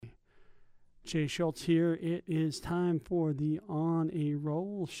Jay Schultz here. It is time for the On a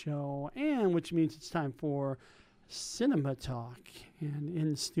Roll show, and which means it's time for Cinema Talk. And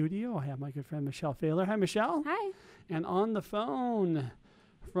in the studio, I have my good friend Michelle Failer. Hi, Michelle. Hi. And on the phone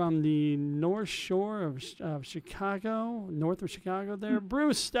from the North Shore of Chicago, north of Chicago there,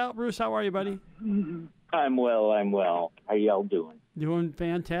 Bruce Stout. Bruce, how are you, buddy? I'm well. How y'all doing? Doing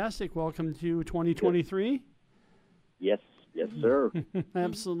fantastic. Welcome to 2023. Yes, sir.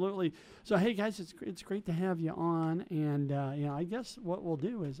 Absolutely. So, hey, guys, it's great to have you on. And, I guess what we'll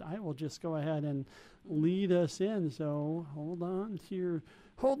do is I will just go ahead and lead us in. So hold on to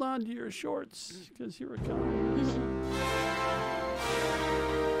your shorts, because here it comes.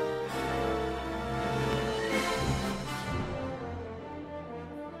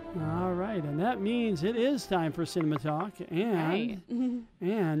 All right, and that means it is time for Cinema Talk.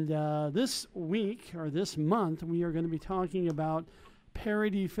 And this week, or this month, we are going to be talking about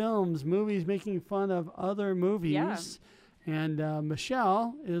parody films, movies making fun of other movies. Yeah. And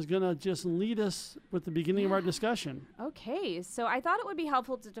Michelle is going to just lead us with the beginning of our discussion. Okay, so I thought it would be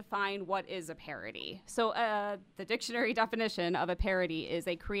helpful to define what is a parody. So the dictionary definition of a parody is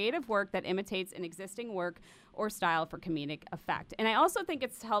a creative work that imitates an existing work or style for comedic effect. And I also think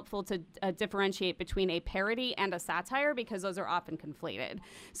it's helpful to differentiate between a parody and a satire, because those are often conflated.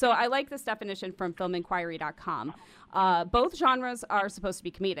 So I like this definition from filminquiry.com. Both genres are supposed to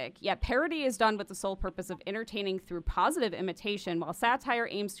be comedic, yet parody is done with the sole purpose of entertaining through positive imitation, while satire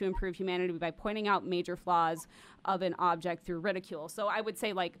aims to improve humanity by pointing out major flaws of an object through ridicule. So I would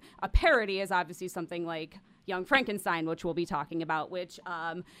say, like, a parody is obviously something like Young Frankenstein, which we'll be talking about, which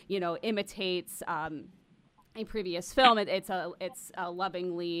imitates a previous film. It's a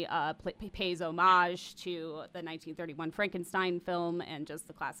lovingly pays homage to the 1931 Frankenstein film and just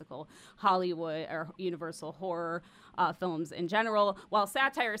the classical Hollywood or Universal horror films in general, while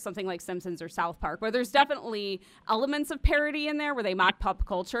satire is something like Simpsons or South Park, where there's definitely elements of parody in there where they mock pop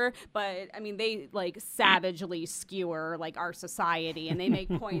culture, but I mean, they like savagely skewer like our society, and they make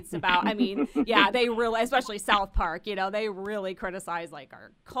points about, they really, especially South Park, they really criticize like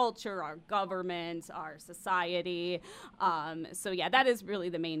our culture, our government, our society. That is really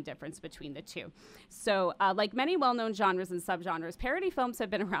the main difference between the two. So like many well-known genres and subgenres, parody films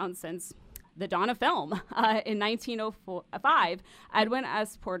have been around since the dawn of film. In 1905, Edwin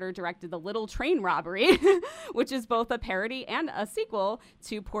S. Porter directed The Little Train Robbery, which is both a parody and a sequel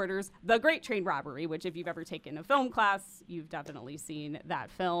to Porter's The Great Train Robbery, which if you've ever taken a film class, you've definitely seen that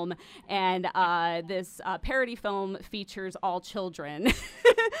film. And this parody film features all children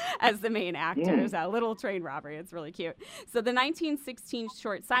as the main actors. Little Train Robbery, it's really cute. So the 1916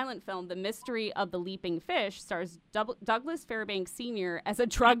 short silent film, The Mystery of the Leaping Fish, stars Douglas Fairbanks Sr. as a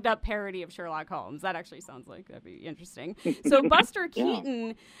drugged up parody of Sherlock Holmes. That actually sounds like that'd be interesting. So Buster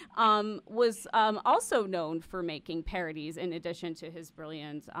Keaton was also known for making parodies in addition to his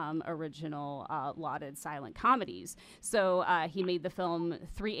brilliant original lauded silent comedies. So he made the film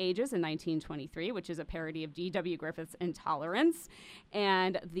Three Ages in 1923, which is a parody of D.W. Griffith's Intolerance,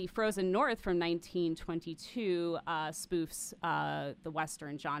 and The Frozen North from 1922 spoofs the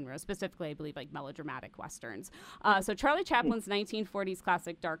Western genre, specifically, I believe, like melodramatic Westerns. So Charlie Chaplin's 1940s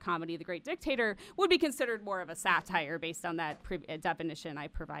classic dark comedy, The Great Dictator, would be considered more of a satire based on that definition I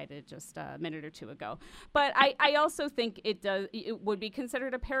provided just a minute or two ago. But I also think it would be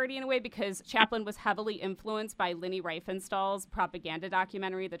considered a parody in a way, because Chaplin was heavily influenced by Leni Riefenstahl's propaganda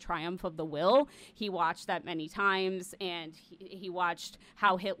documentary, The Triumph of the Will. He watched that many times, and he watched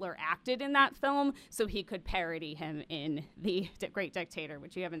how Hitler acted in that film, so he could parody him in The Great Dictator,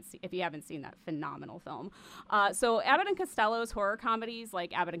 which if you haven't seen that phenomenal film. So Abbott and Costello's horror comedies,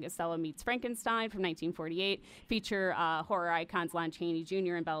 like Abbott and Costello Meets Frankenstein from 1948, feature horror icons Lon Chaney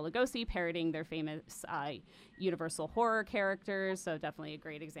Jr. and Bela Lugosi parodying their famous Universal horror characters, so definitely a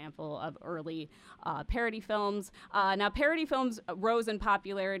great example of early parody films. Now, parody films rose in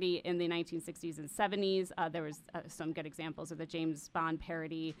popularity in the 1960s and 70s. There was some good examples of the James Bond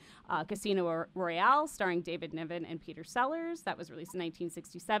parody Casino Royale, starring David Niven and Peter Sellers. That was released in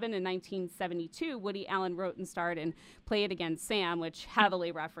 1967. In 1972, Woody Allen wrote and starred in Play It Again, Sam, which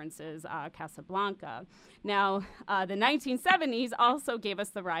heavily references Casablanca. Now, the 1970s also gave us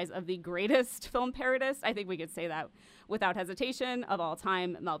the rise of the greatest film parodist, I think we could say that without hesitation, of all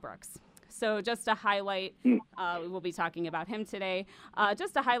time, Mel Brooks. So just to highlight, we will be talking about him today.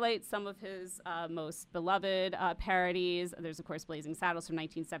 Just to highlight some of his most beloved parodies. There's, of course, Blazing Saddles from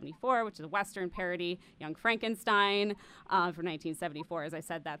 1974, which is a Western parody. Young Frankenstein from 1974. As I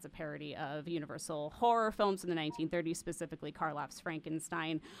said, that's a parody of Universal horror films from the 1930s, specifically Karloff's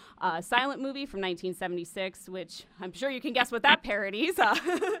Frankenstein. Silent Movie from 1976, which I'm sure you can guess what that parodies.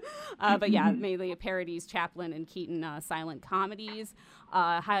 But yeah, mainly parodies Chaplin and Keaton silent comedies.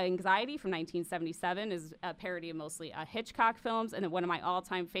 High Anxiety from 1977 is a parody of mostly Hitchcock films. And then one of my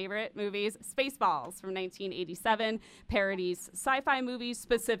all-time favorite movies, Spaceballs from 1987, parodies sci-fi movies,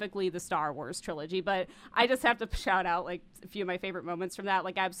 specifically the Star Wars trilogy. But I just have to shout out like a few of my favorite moments from that.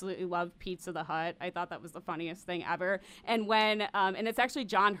 Like, I absolutely love Pizza the Hut. I thought that was the funniest thing ever. And when, and it's actually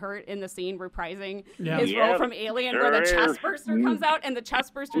John Hurt in the scene reprising his role from Alien, where the chest burster comes out, and the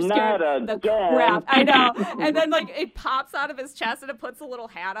chest burster scared the crap. I know. And then like it pops out of his chest and it puts a little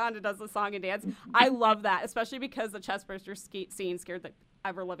hat on and does the song and dance. I love that, especially because the chest burster scene scared the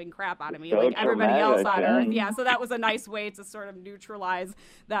ever living crap out of me, like everybody else on Earth. Yeah, so that was a nice way to sort of neutralize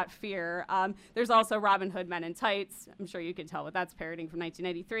that fear. There's also Robin Hood Men in Tights. I'm sure you can tell what that's parodying from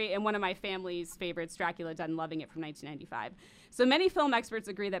 1993. And one of my family's favorites, Dracula Dead and Loving It from 1995. So many film experts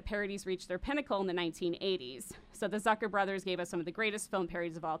agree that parodies reached their pinnacle in the 1980s. So the Zucker brothers gave us some of the greatest film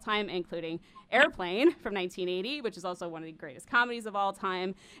parodies of all time, including Airplane from 1980, which is also one of the greatest comedies of all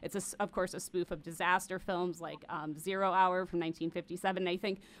time. It's, of course, a spoof of disaster films like 0 Hour from 1957. I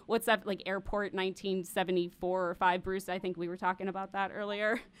think, what's that, like Airport 1974 or 5, Bruce? I think we were talking about that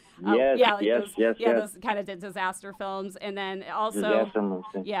earlier. Yes. Those kind of disaster films. And then also,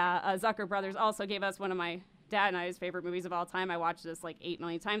 Zucker brothers also gave us one of my dad and I's favorite movies of all time. I watched this like 8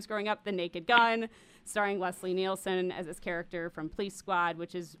 million times growing up, The Naked Gun, starring Leslie Nielsen as his character from Police Squad,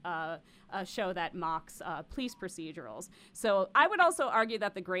 which is a show that mocks police procedurals. So I would also argue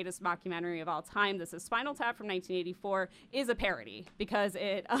that the greatest mockumentary of all time, this is Spinal Tap from 1984, is a parody because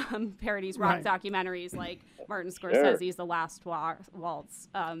it parodies rock documentaries like Martin Scorsese's The Last Waltz.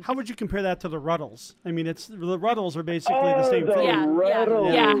 How would you compare that to the Ruddles? I mean, it's the Ruddles are basically the same thing.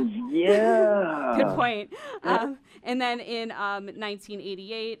 Yeah. Good point. And then in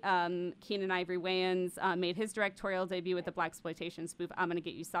 1988, Keenen Ivory Wayans made his directorial debut with the blaxploitation spoof I'm Gonna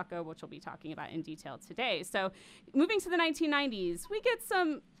Get You Sucker, which we'll be talking about in detail today. So moving to the 1990s, we get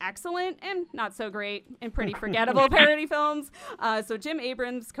some excellent and not so great and pretty forgettable parody films. So Jim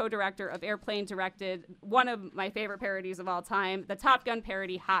Abrams, co-director of Airplane, directed one of my favorite parodies of all time, the Top Gun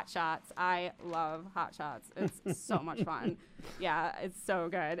parody Hot Shots. I love Hot Shots. It's so much fun. Yeah, it's so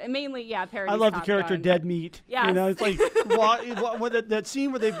good. And mainly, parodies. I love Top the character Gun. Dead Meat. Yes. You know, it's like that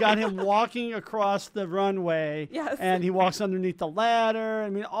scene where they've got him walking across the runway, and he walks underneath the ladder.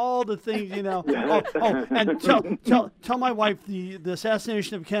 I mean, all the things, you know. And tell my wife the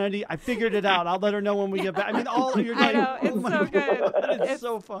assassination of Kennedy. I figured it out. I'll let her know when we get back. I mean, you're like, I know, it's so good. It's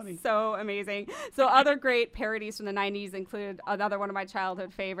so funny. So amazing. So other great parodies from the 90s include another one of my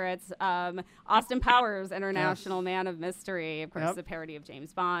childhood favorites, Austin Powers, International Man of Mystery. Of course, the parody of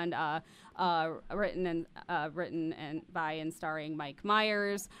James Bond, written by and starring Mike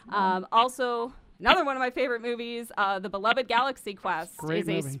Myers. Also, another one of my favorite movies, The Beloved Galaxy Quest, is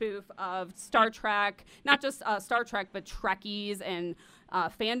a spoof of Star Trek, not just Star Trek, but Trekkies and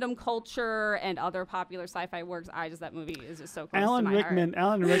fandom culture and other popular sci-fi works. That movie is just so close to my heart.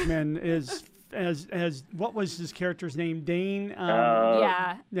 Alan Rickman is as what was his character's name? Dane.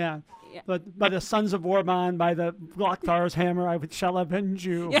 But by the Sons of Warbon, by the Glocktar's hammer, I shall avenge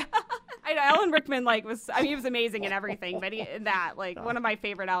you. Yeah. I know Alan Rickman he was amazing in everything, but one of my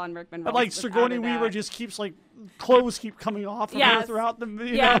favorite Alan Rickman roles. But like Sigourney Weaver just keeps clothes keep coming off of her throughout the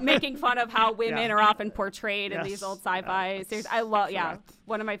movie. Making fun of how women are often portrayed in these old sci-fi series. I love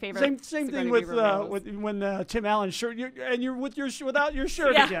one of my favorite. Same thing with when Tim Allen's shirt you're without your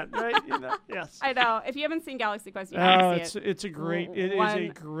shirt again, right? Yes. I know. If you haven't seen Galaxy Quest, you have to see it. It is a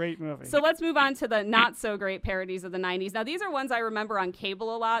great movie. So let's move on to the not so great parodies of the 90s. Now these are ones I remember on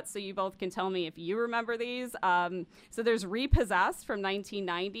cable a lot, so you both can tell me if you remember these. So there's Repossessed from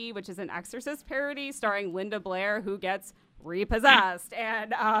 1990, which is an Exorcist parody starring Linda Blair, who gets repossessed,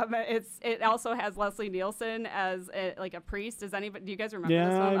 and it also has Leslie Nielsen as a priest. Do you guys remember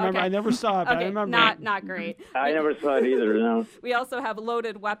this one? I remember. Okay. I never saw it, but I remember. Not great. I never saw it either. No. We also have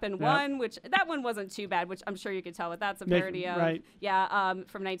Loaded Weapon 1, which that one wasn't too bad, which I'm sure you could tell what that's a parody of. Right. Yeah,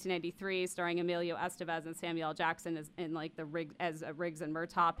 from 1993, starring Emilio Estevez and Samuel L. Jackson in the Riggs and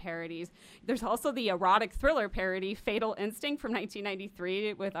Murtaugh parodies. There's also the erotic thriller parody Fatal Instinct from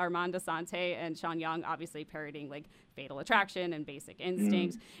 1993 with Armand Assante and Sean Young, obviously parodying Fatal Attraction and Basic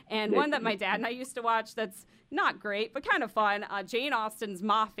Instinct. And one that my dad and I used to watch that's not great, but kind of fun, Jane Austen's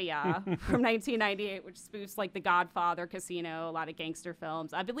Mafia from 1998, which spoofs like The Godfather, Casino, a lot of gangster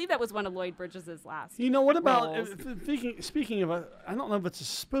films. I believe that was one of Lloyd Bridges' last. You know, what about, roles. speaking of, I don't know if it's a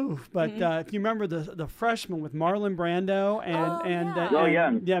spoof, but if you remember the Freshman with Marlon Brando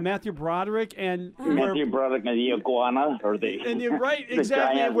and Matthew Broderick and Matthew Broderick and the iguana or the and you're right, the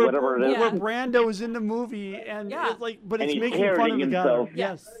exactly, giant, where whatever is in the movie, and it's like, but and it's he's making fun of the himself. guy.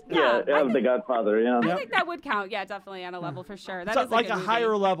 Yes. Of The Godfather. Yeah. I think that would count. Yeah, definitely on a level for sure. That It's is like a a good higher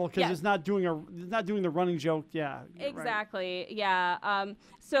movie. level because it's not doing the running joke. Yeah. Exactly. Yeah.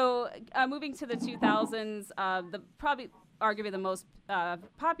 So moving to the 2000s, the probably arguably the most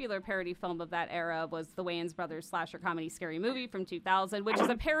popular parody film of that era was the Wayans Brothers slasher comedy Scary Movie from 2000, which is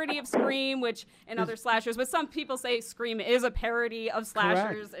a parody of Scream, which and other slashers. But some people say Scream is a parody of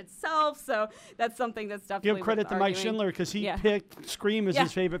slashers itself. So that's something that's definitely give credit to Mike Schindler because he picked Scream as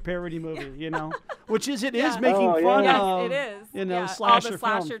his favorite parody movie. You know, which is making fun of. Yes, it is. Slasher all the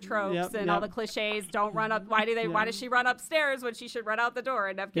slasher film. tropes and all the cliches. Don't run up. Why does she run upstairs when she should run out the door?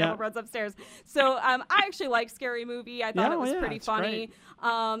 And Nev Campbell runs upstairs. So I actually like Scary Movie. I thought it was pretty funny. Great.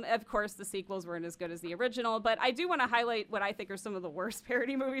 Of course, the sequels weren't as good as the original, but I do want to highlight what I think are some of the worst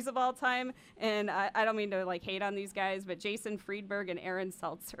parody movies of all time. And I don't mean to hate on these guys, but Jason Friedberg and Aaron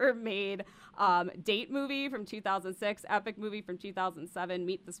Seltzer made Date Movie from 2006, Epic Movie from 2007,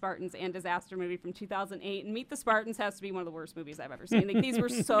 Meet the Spartans, and Disaster Movie from 2008. And Meet the Spartans has to be one of the worst movies I've ever seen. These were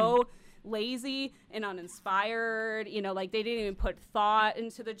so lazy and uninspired. They didn't even put thought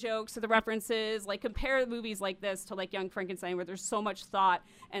into the jokes or the references. Compare movies like this to Young Frankenstein, where there's so much thought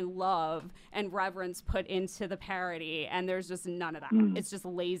and love and reverence put into the parody, and there's just none of that. It's just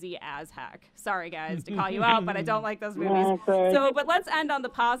lazy as heck. Sorry, guys, to call you out, but I don't like those movies. But let's end on the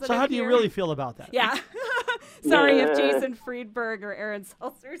positive. So how do you really feel about that? Yeah. Sorry if Jason Friedberg or Aaron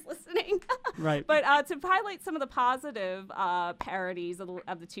Seltzer is listening. Right. But to highlight some of the positive parodies of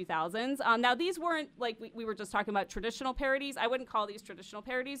the 2000s. Now, these weren't we were just talking about traditional parodies. I wouldn't call these traditional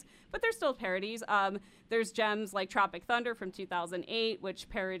parodies, but they're still parodies. There's gems like Tropic Thunder from 2008, which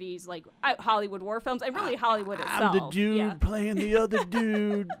parodies Hollywood war films and really Hollywood itself. I'm the dude playing the other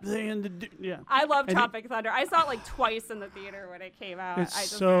dude playing the dude. Yeah. I love Tropic Thunder. I saw it twice in the theater when it came out. It's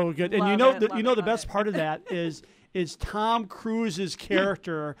so good. And the best part of that is Tom Cruise's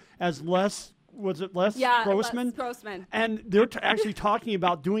character as Les. Was it Les Grossman? Les Grossman. And they're actually talking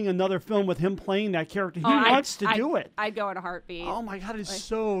about doing another film with him playing that character. He wants to do it. I'd go in a heartbeat. Oh my God, it's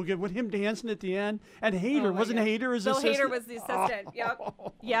so good. With him dancing at the end. And Hader, wasn't Hader his assistant? Bill Hader was the assistant. Yep.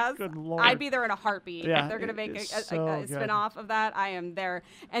 Yes. Good Lord. I'd be there in a heartbeat. Yeah, if they're going to make a so spin-off of that, I am there.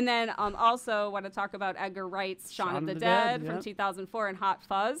 And then also want to talk about Edgar Wright's Shaun of the Dead from 2004 and Hot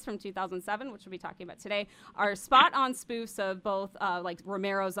Fuzz from 2007, which we'll be talking about today, are spot-on spoofs of both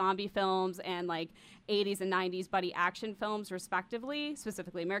Romero zombie films and 80s and 90s buddy action films, respectively,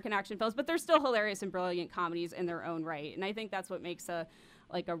 specifically American action films, but they're still hilarious and brilliant comedies in their own right. And I think that's what makes a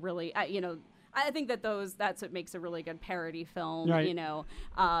really, I think that's what makes a really good parody film,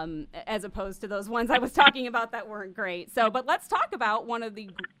 as opposed to those ones I was talking about that weren't great. So, but let's talk about one of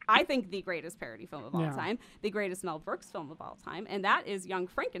I think the greatest parody film of all time, the greatest Mel Brooks film of all time, and that is Young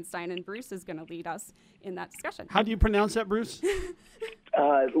Frankenstein, and Bruce is going to lead us in that discussion. How do you pronounce that, Bruce?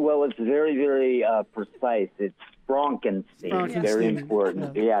 Well, it's very, very precise. It's Frankenstein. Very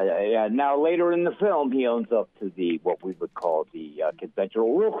important. Yeah. Now, later in the film, he owns up to what we would call the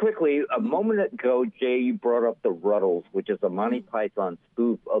conventional. Real quickly, a moment ago, Jay, you brought up the Ruddles, which is a Monty Python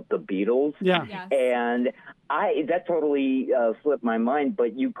spoof of the Beatles. Yeah. Yes. And that totally slipped my mind,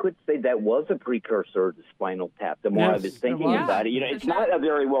 but you could say that was a precursor to Spinal Tap. The more I was thinking about it, it's not a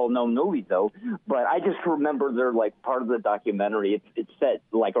very well-known movie, though, but I just remember they're part of the documentary. It's set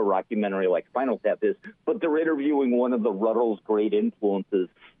like a rockumentary like Spinal Tap is, but they're interviewing one of the Ruddles' great influences,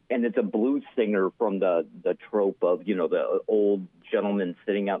 and it's a blues singer from the trope of, the old gentleman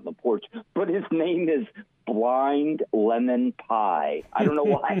sitting out on the porch, but his name is Blind Lemon Pie. I don't know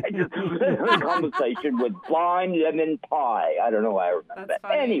why. I just had a conversation with Blind Lemon Pie. I don't know why I remember that.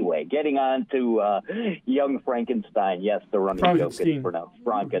 Funny. Anyway, getting on to Young Frankenstein. Yes, the running joke is pronounced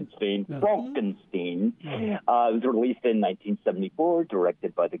Frankenstein. Yeah. Frankenstein. It was released in 1974,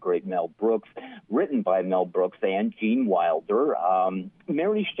 directed by the great Mel Brooks, written by Mel Brooks and Gene Wilder.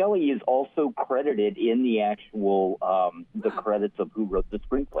 Mary Shelley is also credited in the actual the credits of who wrote the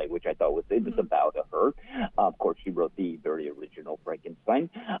screenplay, which I thought was about her. Of course, she wrote the very original Frankenstein.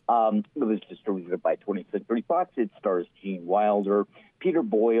 It was distributed by 20th Century Fox. It stars Gene Wilder, Peter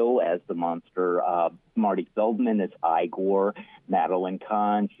Boyle as the monster, Marty Feldman as Igor, Madeline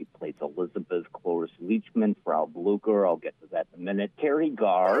Kahn, she plays Elizabeth, Cloris Leachman, Frau Blucher, I'll get to that in a minute, Terry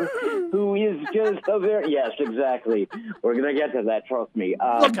Garr, who is just a very, yes, exactly. We're going to get to that, trust me.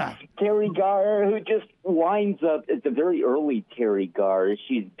 Terry Garr, who just winds up, it's a very early Terry Garr.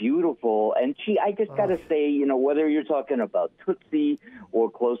 She's beautiful, and I just got to say, you know, whether you're talking about Tootsie or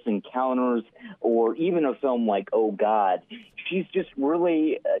Close Encounters or even a film like Oh God, she's just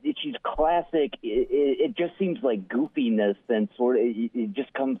really, she's classic. It just seems like goofiness and sort of, it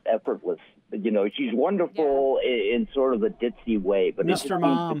just comes effortless. You know, she's wonderful in sort of a ditzy way. But Mr.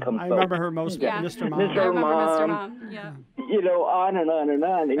 Mom. I remember her most. Mr. Mom. Mr. Mom. Yeah. You know, on and on and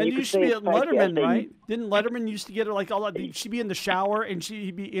on. And you used to be at Letterman, right? Didn't Letterman used to get her like all that? She'd be in the shower and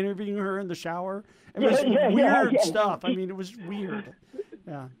he'd be interviewing her in the shower. It was weird stuff. I mean, it was weird.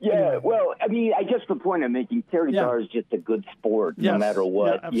 Yeah. Anyway. Well, I mean, I guess the point I'm making, Terry Garr is just a good sport, no matter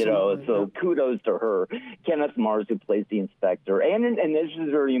what, you know. So kudos to her. Kenneth Mars, who plays the inspector, and this is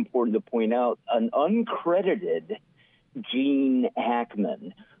very important to point out, an uncredited Gene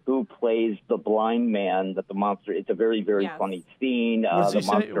Hackman, who plays the blind man that the monster. It's a very, very funny scene. The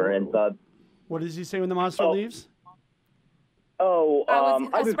monster ends up. What does he say when the monster leaves?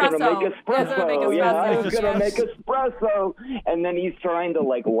 I was going to make espresso. Yeah, I was going to make espresso. And then he's trying to,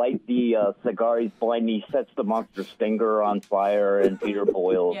 like, light the cigar. He's blind. He sets the monster's finger on fire, and Peter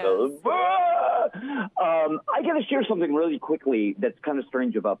Boyle goes, ah! I got to share something really quickly that's kind of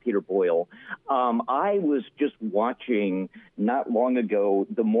strange about Peter Boyle. I was just watching, not long ago,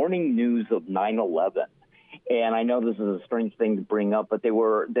 the morning news of 9/11. And I know this is a strange thing to bring up, but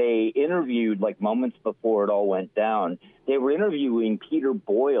they interviewed, like, moments before it all went down, they were interviewing Peter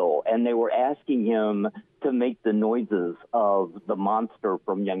Boyle, and they were asking him to make the noises of the monster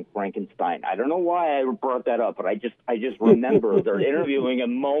from Young Frankenstein. I don't know why I brought that up, but I just remember they're interviewing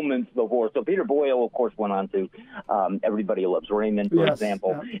him moments before. So Peter Boyle, of course, went on to Everybody Loves Raymond, for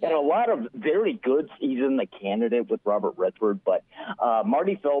example, and a lot of very good. He's in The Candidate with Robert Redford, but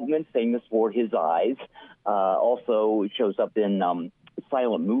Marty Feldman, famous for his eyes, also shows up in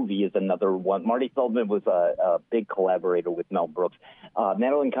Silent Movie is another one. Marty Feldman was a big collaborator with Mel Brooks.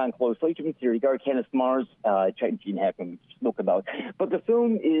 Madeline Kahn, Close Leachman, Terry Garr, Kenneth Mars, Gene Hackman, we spoke about. But the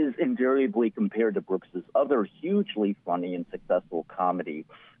film is invariably compared to Brooks's other hugely funny and successful comedy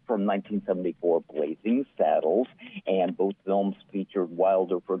from 1974, Blazing Saddles, and both films featured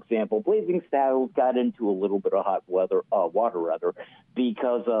Wilder. For example, Blazing Saddles got into a little bit of water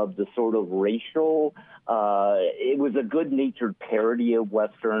because of the sort of racial. It was a good-natured parody of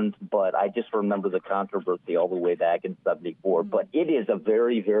westerns, but I just remember the controversy all the way back in '74. But it is a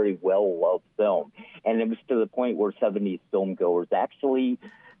very, very well-loved film, and it was to the point where '70s filmgoers actually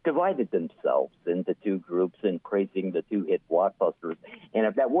divided themselves into two groups in praising the two hit blockbusters. And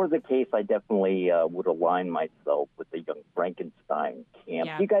if that were the case, I definitely would align myself with the Young Frankenstein camp.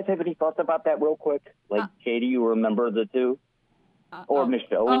 Do you guys have any thoughts about that real quick? Like, Katie, you remember the two? Or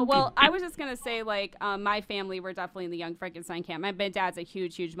Michelle? Oh, well, I was just going to say, like, my family were definitely in the Young Frankenstein camp. My dad's a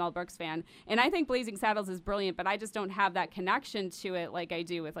huge, huge Mel Brooks fan. And I think Blazing Saddles is brilliant, but I just don't have that connection to it like I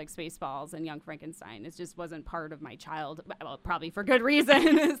do with, like, Spaceballs and Young Frankenstein. It just wasn't part of my childhood, well, probably for good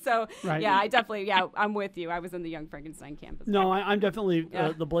reason. So, I definitely, I'm with you. I was in the Young Frankenstein camp as well. No, I'm definitely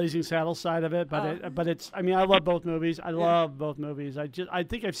the Blazing Saddles side of it, but it's, I mean, I love both movies. I love both movies. I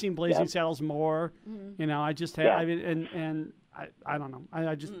think I've seen Blazing Saddles more. You know, I just have, I mean, and I don't know.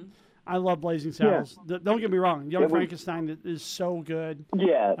 I just I love Blazing Saddles. Don't get me wrong. Young Frankenstein is so good.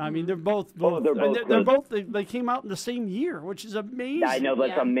 Yeah. I mean, they're both they came out in the same year, which is amazing. I know,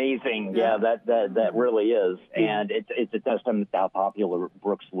 that's amazing. Yeah, that really is. And it's a testament to how popular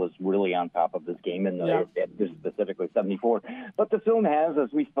Brooks was really on top of this game in specifically '74. But the film has,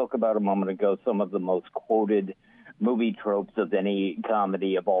 as we spoke about a moment ago, some of the most quoted movie tropes of any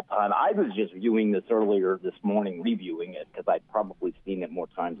comedy of all time. I was just viewing this earlier this morning, reviewing it, because I'd probably seen it more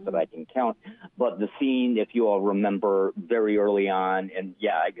times than I can count. But the scene, if you all remember, very early on, and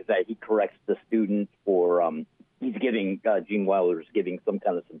he corrects the student for, he's giving, Gene Wilder's giving some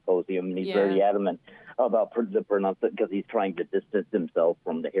kind of symposium, and he's very adamant about the pronunciation because he's trying to distance himself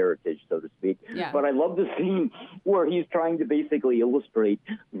from the heritage, so to speak. Yeah. But I love the scene where he's trying to basically illustrate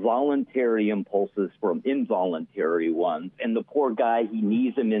voluntary impulses from involuntary ones. And the poor guy, he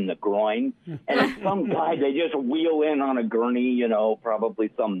knees him in the groin. And it's some guy, they just wheel in on a gurney, you know,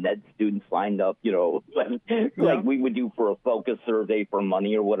 probably some med student signed up, you know, like we would do for a focus survey for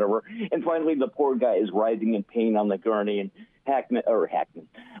money or whatever. And finally, the poor guy is writhing in pain on the gurney, and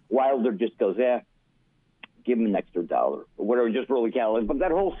Wilder just goes, give him an extra $1 or whatever, just really callous. But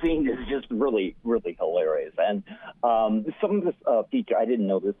that whole scene is just really, really hilarious. And some of this feature, I didn't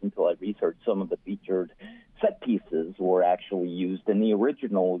know this until I researched, some of the featured set pieces were actually used in the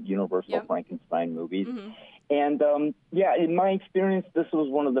original Universal Frankenstein movies. And, in my experience, this was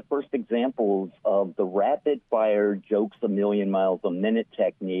one of the first examples of the rapid-fire jokes a million miles a minute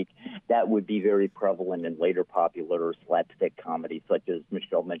technique that would be very prevalent in later popular slapstick comedies, such as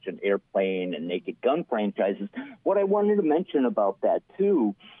Michelle mentioned, Airplane and Naked Gun franchises. What I wanted to mention about that,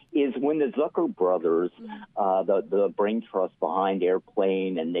 too, is when the Zucker brothers, the brain trust behind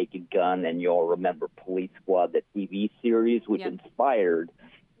Airplane and Naked Gun, and you all remember Police Squad, the TV series, which inspired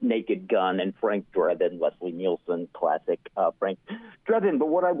Naked Gun and Frank Drebin, Leslie Nielsen, classic Frank Drebin. But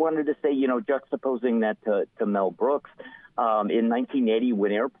what I wanted to say, juxtaposing that to Mel Brooks, in 1980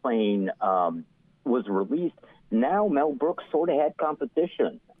 when Airplane was released, now Mel Brooks sort of had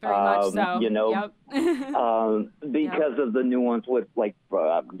competition. Very much so. Because of the nuance with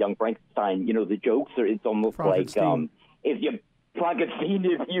Young Frankenstein, the jokes are, it's almost like if you Frankenstein,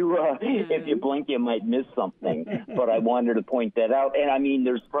 if you blink, you might miss something. But I wanted to point that out. And I mean,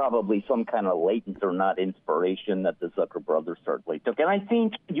 there's probably some kind of latent or not inspiration that the Zucker brothers certainly took. And I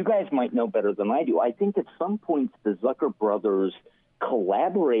think you guys might know better than I do. I think at some points the Zucker brothers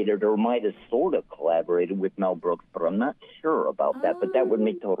collaborated or might have sort of collaborated with Mel Brooks, but I'm not sure about that. But that would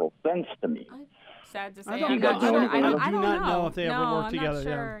make total sense to me. Sad to say. I do not know if they ever worked together. Not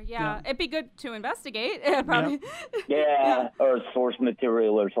sure. Yeah. It'd be good to investigate. Probably. Or source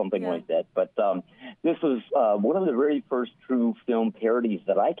material or something like that. But this was one of the very first true film parodies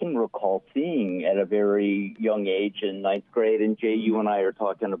that I can recall seeing at a very young age in ninth grade. And Jay, you and I are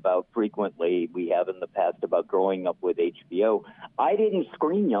talking about frequently, we have in the past, about growing up with HBO. I didn't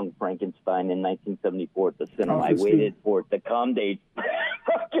screen Young Frankenstein in 1974 at the cinema. I waited for it to come.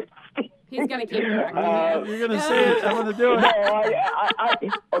 He's going to keep correcting You're going to say it. I'm going to do it.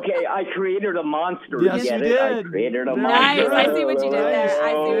 I created a monster. Yes, you did. I created a monster. Nice. I see what you did there.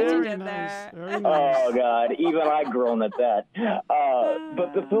 I see what you did there. Very nice. Oh, God. Even I've grown at that.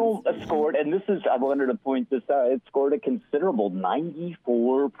 But the film scored, and I wanted to point this out, it scored a considerable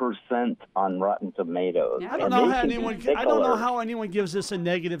 94% on Rotten Tomatoes. Yeah, I don't know how anyone gives this a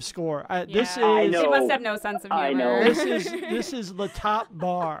negative score. They must have no sense of humor. I know. This is the top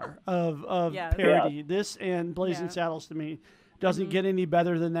bar of parody. Yeah. This and Blazing Saddles to me doesn't get any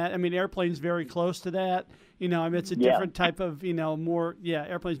better than that. I mean, Airplane's very close to that. It's a different type of, more,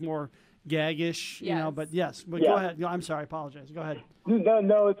 Airplane's more gaggish, but go ahead. I'm sorry, I apologize. Go ahead.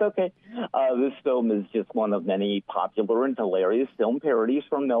 No, it's okay. This film is just one of many popular and hilarious film parodies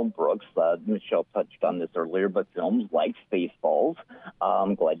from Mel Brooks. Michelle touched on this earlier, but films like Spaceballs.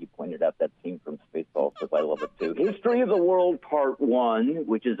 I'm glad you pointed out that scene from Spaceballs because I love it too. History of the World Part 1,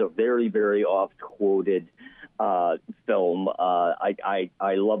 which is a very, very oft-quoted film.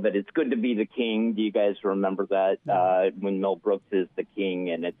 I love it. It's Good to Be the King. Do you guys remember that? When Mel Brooks is the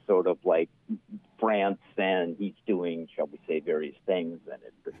king, and it's sort of like France, and he's doing, shall we say, various things, and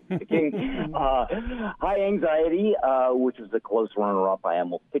it's the king. High Anxiety, which was a close runner-up. I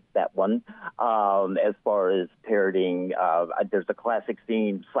almost picked that one. As far as parodying, there's a classic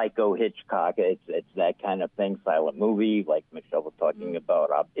scene, Psycho, Hitchcock. It's that kind of thing, silent movie, like Michelle was talking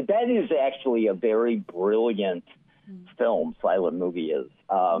about. That is actually a very brilliant film, silent movie is.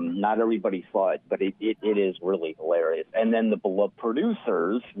 Not everybody saw it, but it is really hilarious. And then The Beloved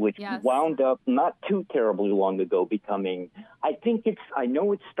Producers, which wound up not too terribly long ago becoming, I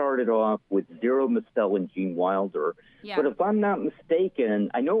know it started off with Zero Mostel and Gene Wilder, but if I'm not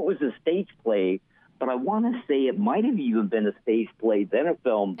mistaken, I know it was a stage play, but I want to say it might have even been a stage play, then a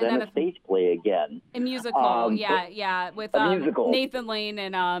film, then a stage play again. A musical, with Nathan Lane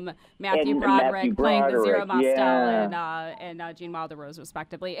and Matthew Broderick playing the Zero Mostel and Gene Wilder Rose,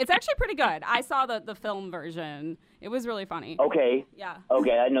 respectively. It's actually pretty good. I saw the film version. It was really funny. Okay. Yeah.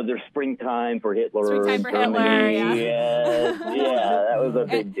 Okay, I know there's Springtime for Hitler. Springtime for Hitler, yeah, that was a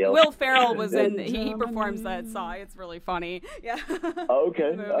big deal. Will Ferrell was in, he performs that song. It's really funny. Yeah.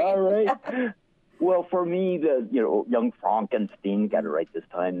 Okay, all right. Well, for me, Young Frankenstein, got it right this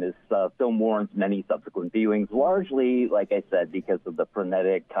time, this film warrants many subsequent viewings, largely, like I said, because of the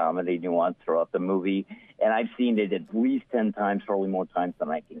frenetic comedy nuance throughout the movie. And I've seen it at least 10 times, probably more times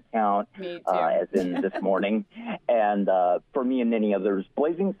than I can count, as in this morning. And for me and many others,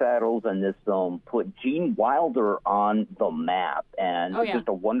 Blazing Saddles and this film put Gene Wilder on the map. And just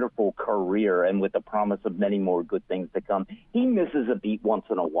a wonderful career, and with the promise of many more good things to come. He misses a beat once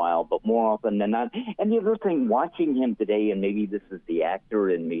in a while, but more often than not. And the other thing, watching him today, and maybe this is the actor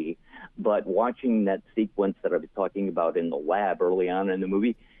in me, but watching that sequence that I was talking about in the lab early on in the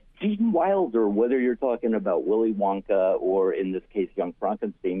movie, Gene Wilder, whether you're talking about Willy Wonka or in this case Young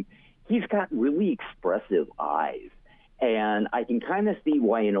Frankenstein, he's got really expressive eyes. And I can kind of see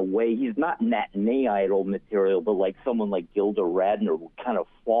why, in a way, he's not matinee idol material, but like someone like Gilda Radner would kind of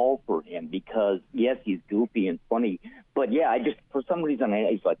fall for him because, yes, he's goofy and funny. But, yeah, for some reason,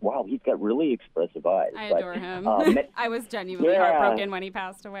 I was like, wow, he's got really expressive eyes. I adore him. I was genuinely heartbroken when he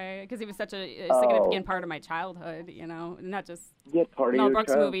passed away because he was such a significant part of my childhood, not just Mel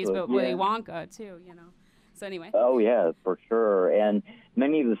Brooks movies, but Willy Wonka, too, So anyway. Oh, yeah, for sure. And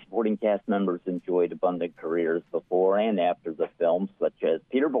many of the supporting cast members enjoyed abundant careers before and after the film, such as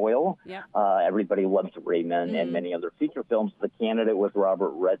Peter Boyle, Everybody Loves Raymond, and many other feature films. The Candidate with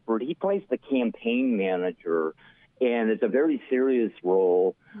Robert Redford. He plays the campaign manager, and it's a very serious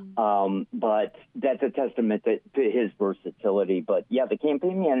role, but that's a testament to his versatility. But, yeah, the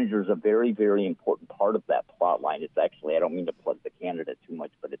campaign manager is a very, very important part of that plot line. It's actually, I don't mean to plug The Candidate too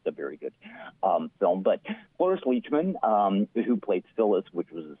much, but it's a very good film. But Cloris Leachman, who played Phyllis, which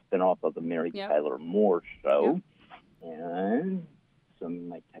was a spinoff of the Mary Tyler Moore Show. And some of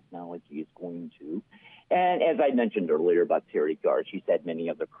my technology is going to... And as I mentioned earlier about Terry Garr, she's had many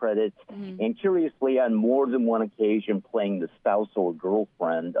other credits. And curiously, on more than one occasion, playing the spouse or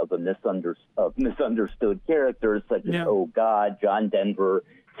girlfriend of misunderstood characters such as Oh God, John Denver,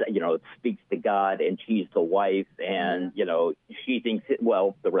 it speaks to God, and she's the wife, and, she thinks,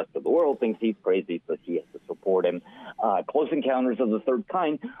 the rest of the world thinks he's crazy, so she has to support him. Close Encounters of the Third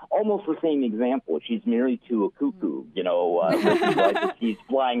Kind, almost the same example. She's married to a cuckoo, he's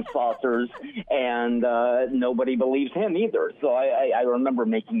flying saucers, and nobody believes him either. So I remember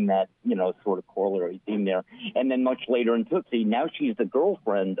making that, sort of corollary theme there. And then much later in Tootsie, now she's the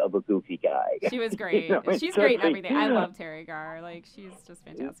girlfriend of a goofy guy. She was great. She's great in everything. I love Terry Garr. She's just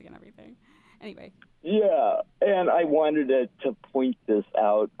fantastic in everything. Anyway. Yeah, and I wanted to point this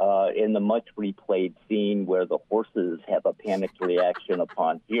out in the much replayed scene where the horses have a panicked reaction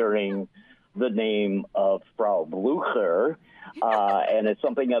upon hearing the name of Frau Blucher, and it's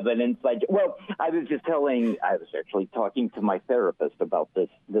something of an inside. Well, I was actually talking to my therapist about this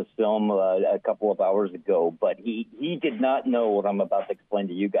film a couple of hours ago, but he did not know what I'm about to explain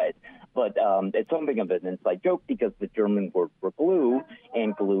to you guys. But it's something of an inside joke because the German word for glue,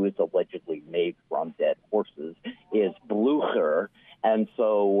 and glue is allegedly made from dead horses, is Blucher. And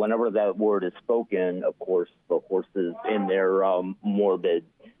so whenever that word is spoken, of course, the horses in their morbid,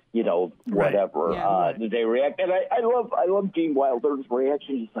 whatever, they react. And I love Gene Wilder's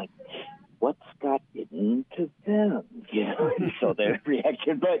reaction. He's like, what's got into them? So their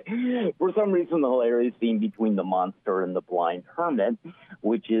reaction. But for some reason, the hilarious scene between the monster and the blind hermit,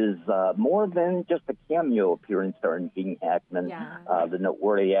 which is more than just a cameo appearance starring Gene Hackman, the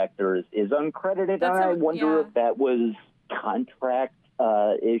noteworthy actor, is uncredited. And I wonder if that was contract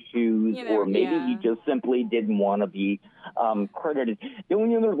issues, or maybe he just simply didn't want to be credited. The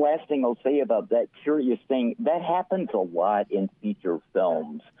only other last thing I'll say about that curious thing, that happens a lot in feature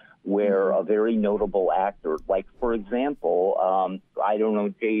films where a very notable actor, like, for example, I don't know,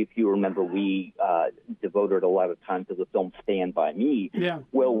 Jay, if you remember, we devoted a lot of time to the film Stand By Me. Yeah.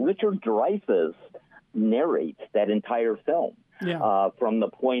 Well, Richard Dreyfuss narrates that entire film from the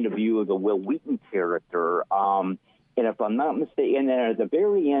point of view of the Will Wheaton character. And if I'm not mistaken, then at the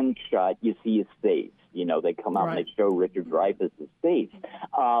very end shot, you see his face. They come out and they show Richard Dreyfuss's face.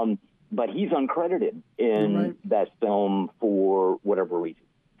 But he's uncredited in that film for whatever reason.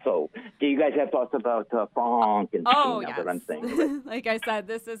 So, do you guys have thoughts about Frank and what I'm saying? Like I said,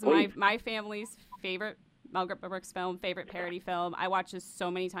 this is my family's favorite Mel Brooks film, favorite parody film. I watched this so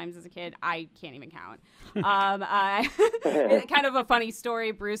many times as a kid, I can't even count. Kind of a funny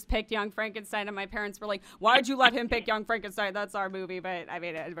story. Bruce picked Young Frankenstein, and my parents were like, "Why'd you let him pick Young Frankenstein? That's our movie." But I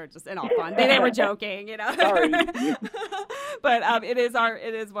mean, we're just in all fun. They were joking, Sorry. But it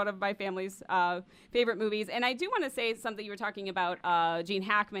is one of my family's favorite movies. And I do want to say something. You were talking about Gene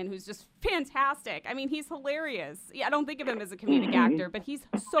Hackman, who's just fantastic. I mean, he's hilarious. I don't think of him as a comedic actor, but he's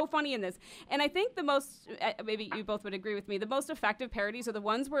so funny in this. And I think the most, maybe you both would agree with me, the most effective parodies are the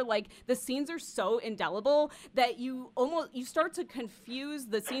ones where the scenes are so indelible that you start to confuse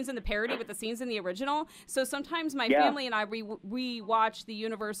the scenes in the parody with the scenes in the original. So sometimes my family and I re-watch the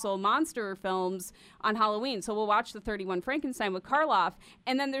Universal monster films on Halloween. So we'll watch the 31 Frankenstein with Karloff,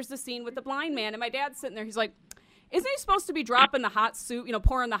 and then there's the scene with the blind man, and my dad's sitting there, he's like, isn't he supposed to be dropping the hot soup,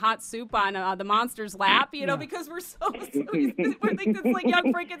 pouring the hot soup on the monster's lap, because we're we think this like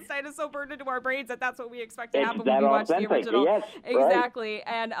young Frankenstein is so burned into our brains that's what we expect to happen when we watch the original. Yes, exactly.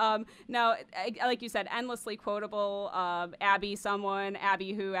 Right. And now, like you said, endlessly quotable. Abby Normal.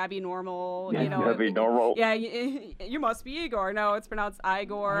 Abby Normal. Yeah, you must be Igor. No, it's pronounced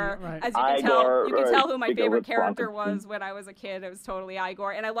Igor. Right. As you can tell who my favorite character was when I was a kid. It was totally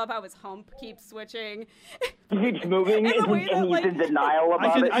Igor, and I love how his hump keeps switching. Keeps moving, and he's in denial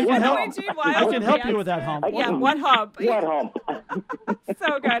about it. I can help you with that hump. Yeah, what hump? What hump?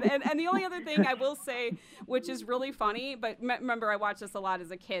 So good. And the only other thing I will say, which is really funny, but remember I watched this a lot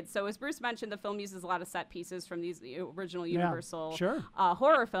as a kid. So as Bruce mentioned, the film uses a lot of set pieces from these original Universal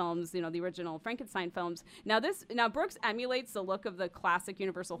horror films, the original Frankenstein films. Now Brooks emulates the look of the classic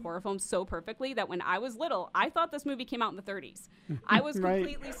Universal horror films so perfectly that when I was little, I thought this movie came out in the 30s. I was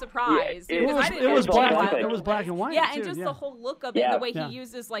completely surprised. It was black and white. Yeah, and just the whole look of it, the way he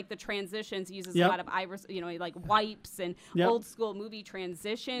uses like the transitions, he uses a lot of iris, like wipes and old school movie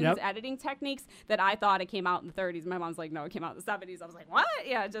transitions, editing techniques that I thought it came out in the 30s. My mom's like, no, it came out in the 70s. I was like, what?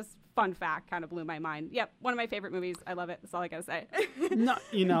 Yeah, just fun fact, kind of blew my mind. Yep, one of my favorite movies. I love it. That's all I gotta say. No,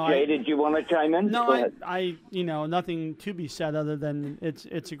 Jay, did you want to chime in? No, I nothing to be said other than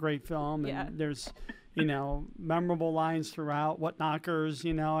it's a great film, and there's memorable lines throughout. What knockers,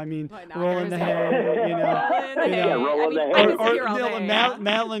 rolling the hay,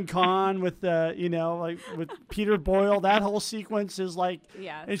 Madeline Kahn with with Peter Boyle. That whole sequence is like,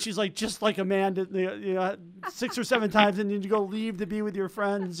 and she's like just like Amanda, 6 or 7 times, and then you go leave to be with your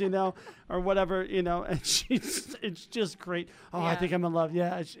friends, or whatever, and it's just great. Oh, I think I'm in love.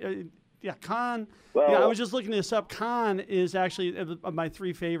 Yeah. Kahn. Well, I was just looking this up. Kahn is actually my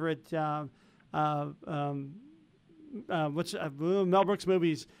 3 favorite Mel Brooks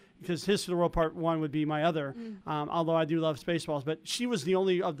movies, because History of the World Part 1 would be my other. Although I do love Spaceballs, but she was the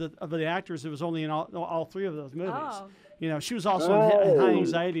only of the actors that was only in all 3 of those movies. Oh. She was also in High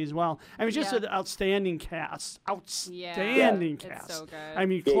Anxiety as well. I mean, just an outstanding cast. Outstanding cast. It's so good. I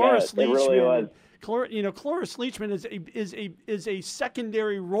mean, Cloris Leachman. Really was. Cloris Leachman is a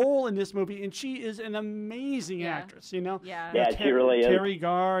secondary role in this movie, and she is an amazing actress. She really is. Terry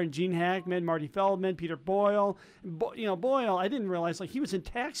Garr and Gene Hackman, Marty Feldman, Peter Boyle. Boyle, I didn't realize he was in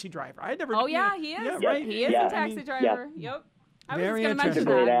Taxi Driver. I never. Oh yeah, he is. Yeah, right. He is in Taxi Driver. Yep. Very interesting.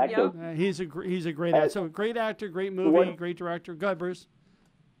 Great actor. He's a great actor. So great actor, great movie, great director. Go ahead, Bruce.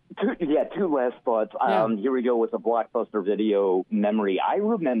 2 last thoughts. Here we go with a Blockbuster Video memory. I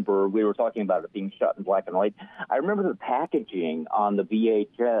remember we were talking about it being shot in black and white. I remember the packaging on the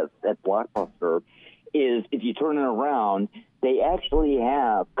VHS at Blockbuster is, if you turn it around, they actually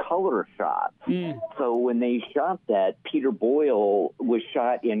have color shots. So when they shot that, Peter Boyle was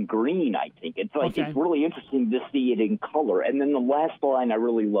shot in green, I think. It's like it's really interesting to see it in color. And then the last line I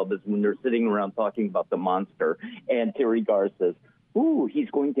really love is when they're sitting around talking about the monster, and Terry Garr says, "Ooh, he's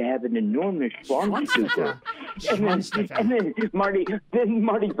going to have an enormous Schwanzstücker." and then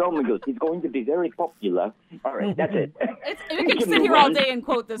Marty Feldman goes, "He's going to be very popular." All right, that's it. We can sit here all day and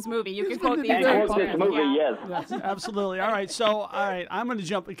quote this movie. You can quote the entire movie. Yes, absolutely. All right, I'm going to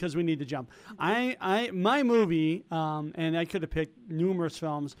jump because we need to jump. My movie, and I could have picked numerous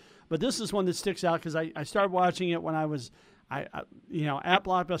films, but this is one that sticks out because I started watching it when I was at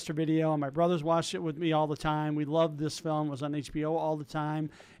Blockbuster Video, and my brothers watched it with me all the time. We loved this film. It was on HBO all the time.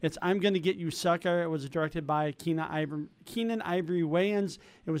 It's I'm Gonna Get You, Sucker. It was directed by Keenan Ivory Wayans.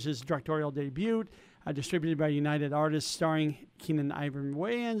 It was his directorial debut. Distributed by United Artists, starring Keenan Ivory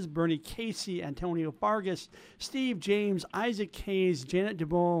Wayans, Bernie Casey, Antonio Fargas, Steve James, Isaac Hayes, Janet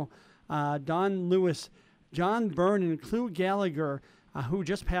DeBoer, Don Lewis, John Byrne, and Clu Gallagher, who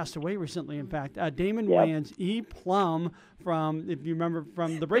just passed away recently, in fact. Damon Wayans, E. Plum from, if you remember,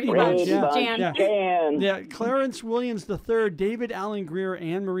 from the Brady Bunch. Jan. Clarence Williams III, David Alan Grier,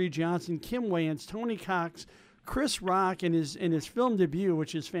 Anne Marie Johnson, Kim Wayans, Tony Cox, Chris Rock in his film debut,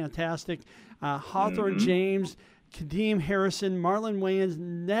 which is fantastic. Hawthorne James, Kadeem Harrison, Marlon Wayans,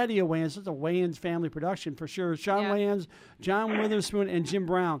 Nadia Wayans. It's a Wayans family production for sure. Sean Wayans, John Witherspoon, and Jim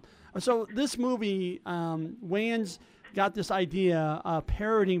Brown. So this movie, Wayans got this idea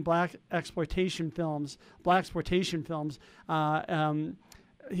parodying black exploitation films.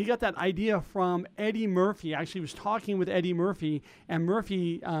 He got that idea from Eddie Murphy. Actually, he was talking with Eddie Murphy, and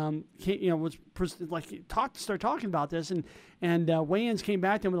Murphy, started talking about this, and Wayans came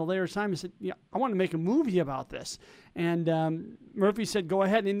back to him with a later time and said, "I want to make a movie about this." And Murphy said, "Go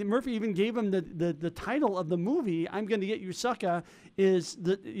ahead." And Murphy even gave him the title of the movie. "I'm Gonna Get You, Sucker." Is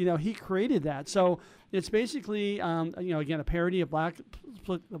he created that. So it's basically again a parody of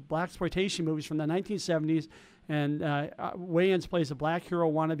blaxploitation movies from the 1970s. And Wayans plays a black hero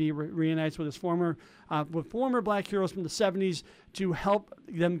wannabe, reunites with his former black heroes from the 70s to help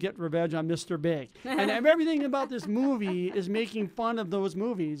them get revenge on Mr. Big. And everything about this movie is making fun of those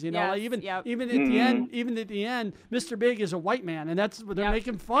movies. You know, like even at the end, Mr. Big is a white man, and that's what they're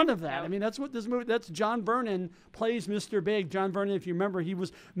making fun of that. I mean, that's what this movie. That's John Vernon plays Mr. Big. John Vernon, if you remember, he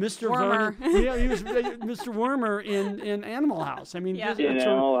was Mr. Wormer. Vernon. Yeah, he was Mr. Wormer in Animal House. I mean,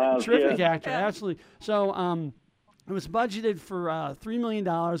 terrific actor, absolutely. So. It was budgeted for $3 million,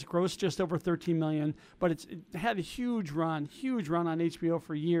 grossed just over $13 million, but it had a huge run on HBO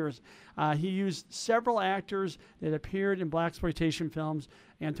for years. He used several actors that appeared in blaxploitation films.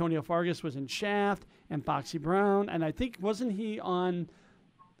 Antonio Fargas was in Shaft and Foxy Brown, and I think wasn't he on?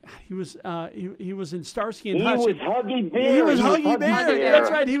 He was in Starsky and Hutch. He was Huggy Bear. He was Huggy Bear.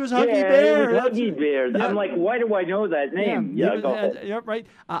 That's right. He was Huggy Bear. He was Huggy Bear. Yeah. I'm like, why do I know that name? Right.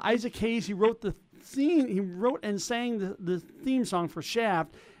 Isaac Hayes. He wrote the scene. He wrote and sang the theme song for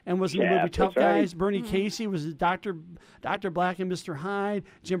Shaft, and was in the movie Tough Guys. Bernie Casey was Dr. Black and Mr. Hyde.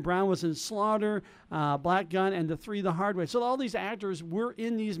 Jim Brown was in Slaughter, Black Gun, and The Three the Hard Way. So all these actors were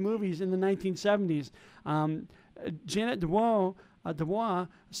in these movies in the 1970s. Janet Dubois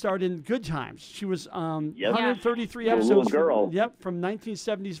starred in Good Times. She was 133 episodes. Little girl. From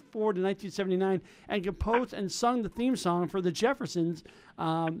 1974 to 1979, and composed and sung the theme song for the Jeffersons.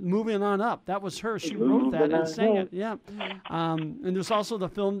 Moving on Up. That was her. She wrote that and sang it. Yeah. And there's also the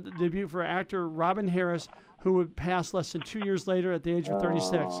film debut for actor Robin Harris, who would pass less than 2 years later at the age of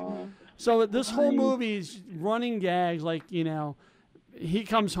 36. So this whole movie's running gags, like, he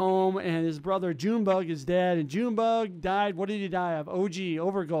comes home and his brother Junebug is dead, and Junebug died. What did he die of? OG,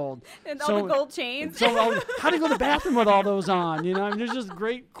 Overgold. And all the gold chains. So how to go to the bathroom with all those on? There's just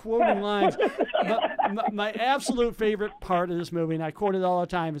great quoting lines. But my absolute favorite part of this movie, and I quote it all the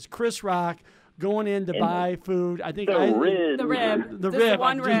time, is Chris Rock going in to buy food. I think the rib.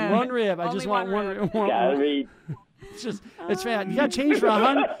 One rib. I just want one rib. It's fan. You got change for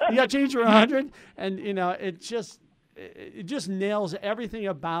 100. You got change for 100, and it just nails everything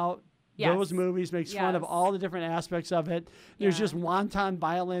about those movies, makes fun of all the different aspects of it. There's just wanton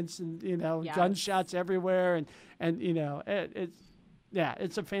violence and, gunshots everywhere. And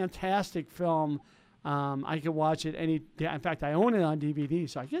it's a fantastic film. I could watch it any day. In fact, I own it on DVD,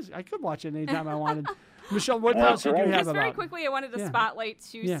 so I guess I could watch it anytime I wanted. Michelle, what else did you have about? Very quickly, I wanted to spotlight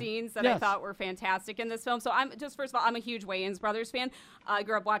two scenes that I thought were fantastic in this film. So first of all, I'm a huge Wayans Brothers fan. I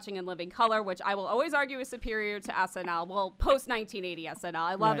grew up watching In Living Color, which I will always argue is superior to SNL. Well, post-1980 SNL.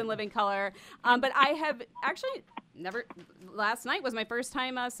 I love In Living Color. But I have actually never. Last night was my first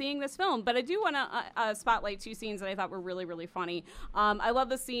time seeing this film, but I do want to spotlight two scenes that I thought were really, really funny. I love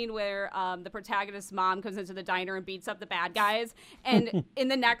the scene where the protagonist's mom comes into the diner and beats up the bad guys, and in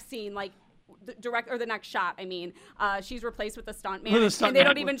the next scene, the next shot, she's replaced with a stuntman, and they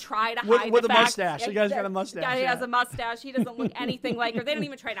don't even try to hide with the a fact. mustache. The guy's got a mustache. Guy has a mustache. He doesn't look anything like her. They don't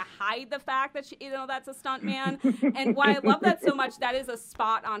even try to hide the fact that that's a stuntman. And why I love that so much, that is a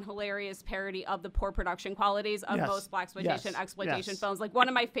spot on hilarious parody of the poor production qualities of most blaxploitation exploitation films. Like one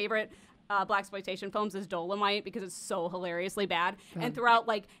of my favorite blaxploitation films is Dolomite, because it's so hilariously bad. And throughout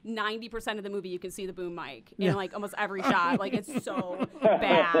 90% of the movie, you can see the boom mic in almost every shot. It's so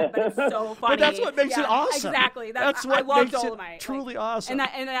bad, but it's so funny. But that's what makes it awesome. Exactly. That's what I love makes Dolomite. It truly awesome.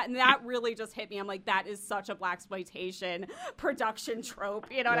 And that really just hit me. I'm like, that is such a blaxploitation production trope.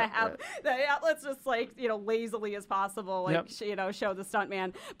 To have let's just lazily as possible show the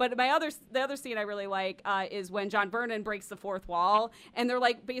stuntman. But the other scene I really like is when John Vernon breaks the fourth wall, and they're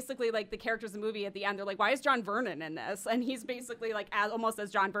basically the characters in the movie at the end, they're like, why is John Vernon in this? And he's basically almost as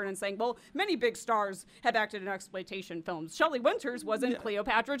John Vernon saying, well, many big stars have acted in exploitation films. Shelley Winters was in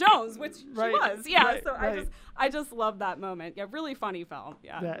Cleopatra Jones, which she was. I just love that moment. Yeah, really funny film.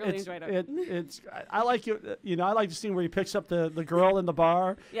 Really enjoyed it. I like it. I like the scene where he picks up the girl in the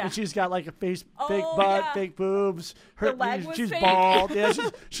bar, and she's got a fake butt, fake boobs. She's fake. Bald. Yeah,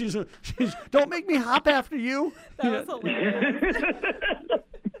 she's don't make me hop after you. That was hilarious.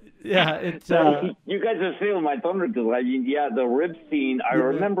 Yeah, it's. You guys are stealing my thunder, because the rib scene. I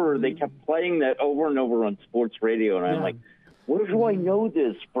remember they kept playing that over and over on sports radio, and I'm like, where do I know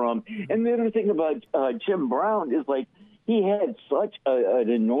this from? And the other thing about Jim Brown is he had such an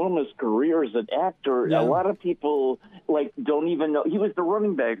enormous career as an actor. Yeah. A lot of people don't even know he was the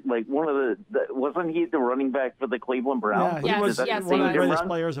running back. Like one of the wasn't he the running back for the Cleveland Browns? Yeah, he was one of the greatest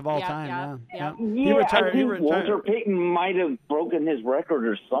players of all time. He retired. I think Walter Payton might have broken his record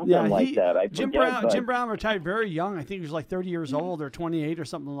or something like that. Jim Brown retired very young. I think he was like 30 years old or 28 or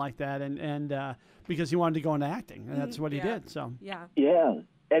something like that, and because he wanted to go into acting, and that's what he did. So yeah.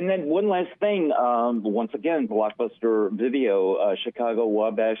 And then one last thing, once again, Blockbuster Video, Chicago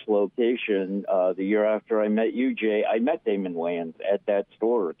Wabash location. The year after I met you, Jay, I met Damon Wayans at that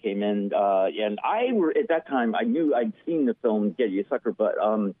store. Came in, and at that time I knew I'd seen the film Get You Sucker, but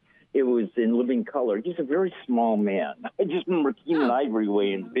it was in living color. He's a very small man. I just remember Keenan Ivory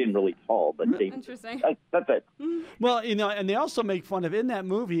Wayans being really tall, but interesting. That's it. Well, and they also make fun of in that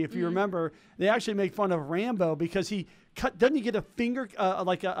movie. If you remember, they actually make fun of Rambo because he. Doesn't he get a finger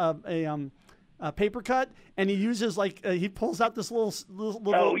like a paper cut, and he uses he pulls out this little this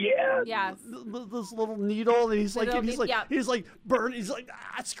little needle, and he's burning, he's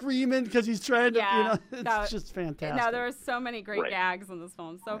screaming because he's trying to it's just fantastic. No, there are so many great gags in this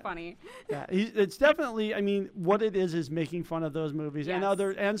film, so funny. Yeah, it's definitely, I mean, what it is making fun of those movies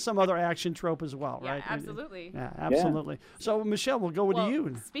and some other action trope as well, right? Absolutely. Absolutely. So Michelle, we'll go to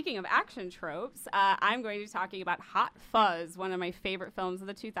you. Speaking of action tropes, I'm going to be talking about Hot Fuzz, one of my favorite films of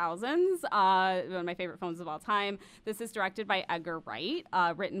the 2000s. One of my favorite films of all time. This is directed by Edgar Wright,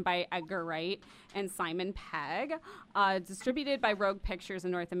 written by Edgar Wright and Simon Pegg, distributed by Rogue Pictures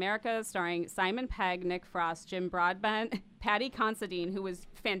in North America, starring Simon Pegg, Nick Frost, Jim Broadbent, Paddy Considine, who was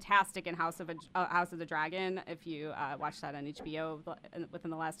fantastic in House of the Dragon. If you watched that on HBO within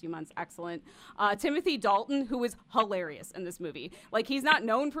the last few months, excellent. Timothy Dalton, who was hilarious in this movie. Like, he's not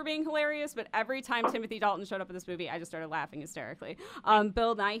known for being hilarious, but every time Timothy Dalton showed up in this movie, I just started laughing hysterically.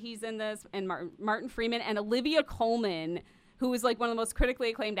 Bill Nighy's in this, and Martin Freeman, and Olivia Colman, who is like one of the most critically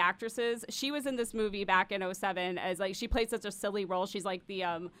acclaimed actresses. She was in this movie back in 2007 as she played such a silly role. She's like the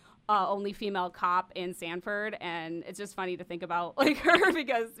only female cop in Sanford, and it's just funny to think about her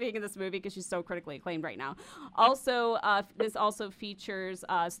because being in this movie because she's so critically acclaimed right now. Also, this also features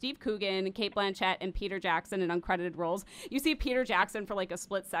Steve Coogan, Cate Blanchett, and Peter Jackson in uncredited roles. You see Peter Jackson for like a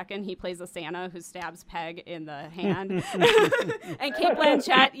split second. He plays a Santa who stabs Peg in the hand. And Cate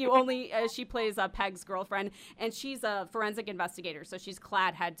Blanchett, she plays Peg's girlfriend, and she's a forensic investigator, so she's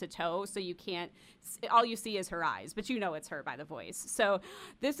clad head to toe, so you can't. All you see is her eyes, but you know it's her by the voice. So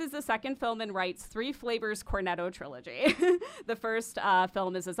this is the second film in Wright's Three Flavors Cornetto trilogy. The first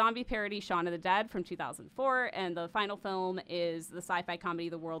film is a zombie parody, Shaun of the Dead, from 2004, and the final film is the sci-fi comedy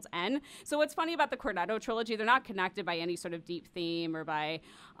The World's End. So what's funny about the Cornetto trilogy, they're not connected by any sort of deep theme or by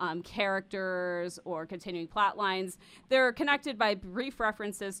characters or continuing plot lines. They're connected by brief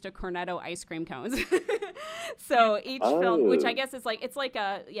references to Cornetto ice cream cones. So each film, which I guess is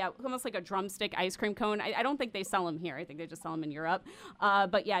almost like a drumstick ice cream cone. I don't think they sell them here. I think they just sell them in Europe.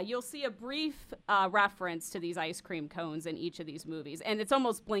 But yeah, you'll see a brief reference to these ice cream cones in each of these movies. And it's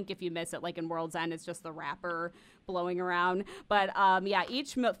almost blink if you miss it. Like in World's End, it's just the wrapper blowing around. But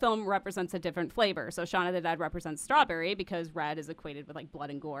each film represents a different flavor. So Shaun of the Dead represents strawberry because red is equated with like blood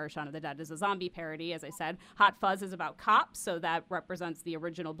and gore. Shaun of the Dead is a zombie parody, as I said. Hot Fuzz is about cops, so that represents the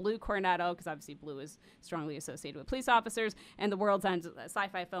original blue cornetto because obviously blue is strongly associated with police officers. And The World's End is a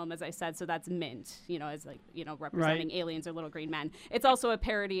sci-fi film, as I said, so that's mint, representing aliens or little green men. It's also a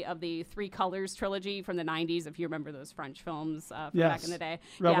parody of the Three Colors trilogy from the 90s, if you remember those French films from back in the day.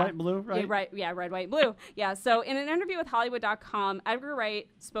 Red, white, blue, right? Yeah, red, white, blue. Yeah, so in an interview with Hollywood.com, Edgar Wright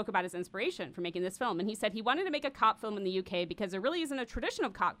spoke about his inspiration for making this film, and he said he wanted to make a cop film in the UK because there really isn't a tradition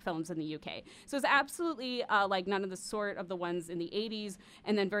of cop films in the UK. So it's absolutely like none of the sort of the ones in the 80s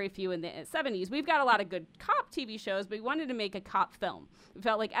and then very few in the 70s. We've got a lot of good cop TV shows, but we wanted to make a cop film. We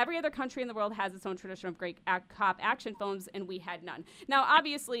felt like every other country in the world has its own tradition of great cop action films, and we had none. Now,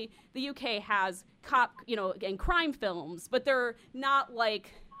 obviously, the UK has cop, and crime films, but they're not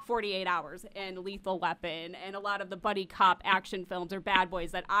like 48 Hours and Lethal Weapon and a lot of the buddy cop action films or Bad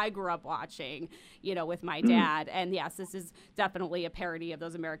Boys that I grew up watching, with my dad. And yes, this is definitely a parody of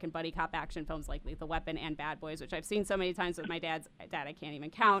those American buddy cop action films like Lethal Weapon and Bad Boys, which I've seen so many times with my dad I can't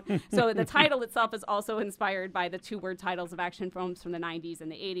even count. So the title itself is also inspired by the two-word titles of action films from the 90s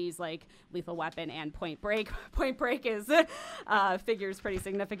and the 80s, like Lethal Weapon and Point Break. Point Break is figures pretty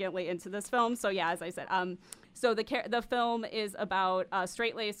significantly into this film. So yeah, as I said, so the film is about a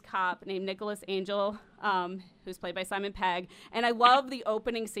straight-laced cop named Nicholas Angel, who's played by Simon Pegg. And I love the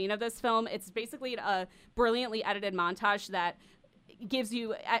opening scene of this film. It's basically a brilliantly edited montage that gives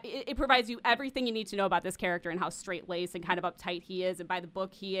you, it provides you everything you need to know about this character and how straight-laced and kind of uptight he is, and by the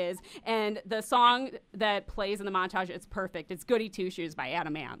book he is. And the song that plays in the montage, it's perfect. It's Goody Two Shoes by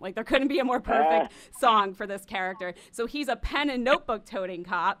Adam Ant. Like, there couldn't be a more perfect song for this character. So he's a pen and notebook toting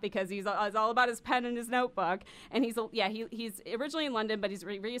cop because he's all about his pen and his notebook. And he's originally in London, but he's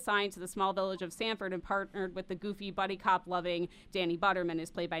reassigned to the small village of Sanford and partnered with the goofy buddy cop loving Danny Butterman,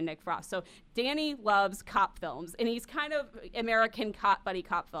 who's played by Nick Frost. So Danny loves cop films, and he's kind of American buddy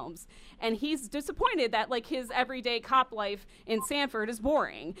cop films. And he's disappointed that, like, his everyday cop life in Sanford is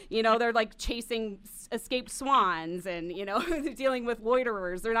boring. You know, they're like chasing escaped swans and, you know, they're dealing with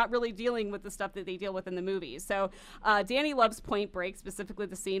loiterers. They're not really dealing with the stuff that they deal with in the movies. So Danny loves Point Break, specifically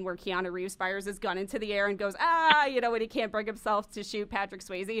the scene where Keanu Reeves fires his gun into the air and goes, you know, and he can't bring himself to shoot Patrick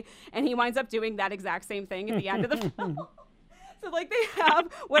Swayze. And he winds up doing that exact same thing at the end of the film. So, like, they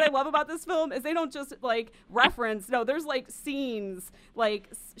have, what I love about this film is they don't just, like, reference, no, there's, like, scenes,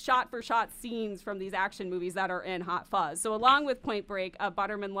 like, shot-for-shot scenes from these action movies that are in Hot Fuzz. So, along with Point Break,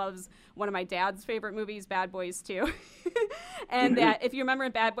 Butterman loves one of my dad's favorite movies, Bad Boys 2. And that, if you remember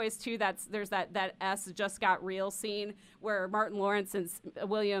in Bad Boys 2, there's that S Just Got Real scene where Martin Lawrence and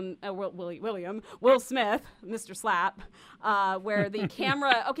Will Smith, Mr. Slap, where the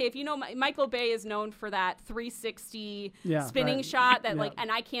camera, okay, if you know, Michael Bay is known for that 360 spinning shot that, like, and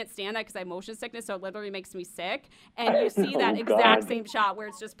I can't stand that because I have motion sickness, so it literally makes me sick. And you see that exact same shot where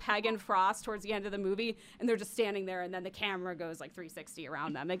it's just Peg and Frost towards the end of the movie, and they're just standing there, and then the camera goes like 360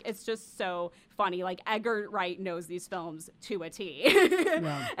 around them. Like, it's just so funny. Like, Edgar Wright knows these films to a T.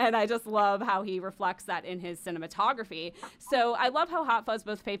 And I just love how he reflects that in his cinematography. So I love how Hot Fuzz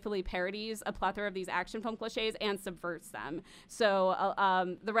both faithfully parodies a plethora of these action film cliches and subverts them. So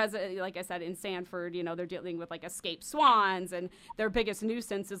like I said, in Sanford, you know, they're dealing with, like, escaped swans, and their biggest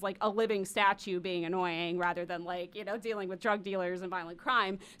nuisance is, like, a living statue being annoying rather than, like, you know, dealing with drug dealers and violent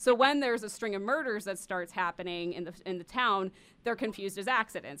crime. So when there's a string of murders that starts happening in the town, they're confused as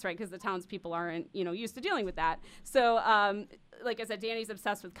accidents, right? Because the townspeople aren't, you know, used to dealing with that. So, like I said, Danny's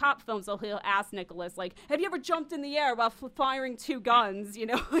obsessed with cop films, so he'll ask Nicholas, like, have you ever jumped in the air while firing two guns, you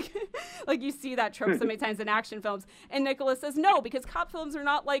know? Like, you see that trope so many times in action films. And Nicholas says, no, because cop films are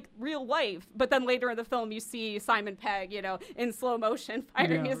not like real life. But then later in the film, you see Simon Pegg, you know, in slow motion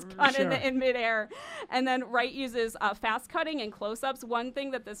firing his gun in midair. And then Wright uses fast cutting and close-ups. One thing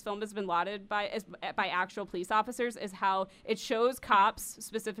that this film has been lauded by actual police officers is how it shows cops,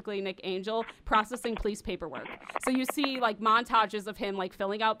 specifically Nick Angel, processing police paperwork. So you see, like, montages of him, like,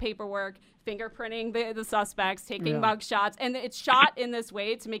 filling out paperwork, fingerprinting the suspects, taking mug shots, and it's shot in this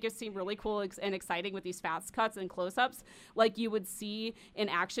way to make it seem really cool and exciting with these fast cuts and close-ups, like you would see in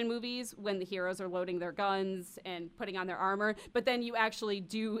action movies when the heroes are loading their guns and putting on their armor. But then you actually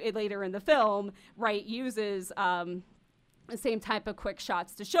do it later in the film. Wright uses the same type of quick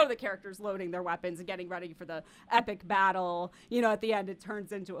shots to show the characters loading their weapons and getting ready for the epic battle. You know, at the end, it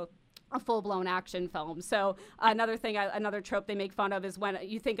turns into a full-blown action film. So another trope they make fun of is when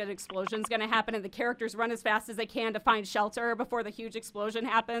you think an explosion's going to happen and the characters run as fast as they can to find shelter before the huge explosion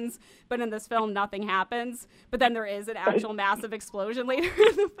happens. But in this film, nothing happens. But then there is an actual massive explosion later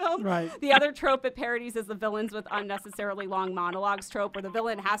in the film. Right. The other trope it parodies is the villains with unnecessarily long monologues trope, where the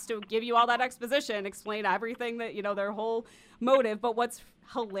villain has to give you all that exposition, explain everything that, you know, their whole motive. But what's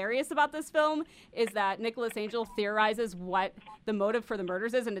hilarious about this film is that Nicholas Angel theorizes what the motive for the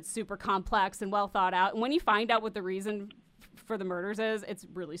murders is, and it's super complex and well thought out. And when you find out what the reason for the murders is, it's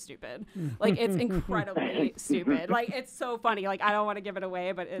really stupid. Like, it's incredibly stupid. Like, it's so funny. Like, I don't want to give it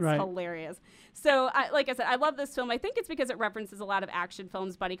away, but it's hilarious. So, like I said, I love this film. I think it's because it references a lot of action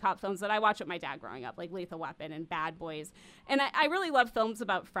films, buddy cop films that I watched with my dad growing up, like Lethal Weapon and Bad Boys. And I really love films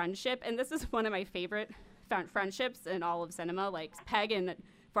about friendship, and this is one of my favorite friendships in all of cinema. Like, Peg and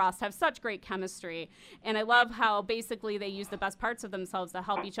Frost have such great chemistry, and I love how basically they use the best parts of themselves to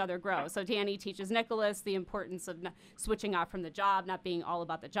help each other grow. So Danny teaches Nicholas the importance of switching off from the job, not being all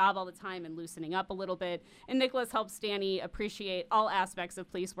about the job all the time, and loosening up a little bit. And Nicholas helps Danny appreciate all aspects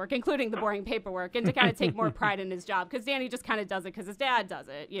of police work, including the boring paperwork, and to kind of take more pride in his job, because Danny just kind of does it because his dad does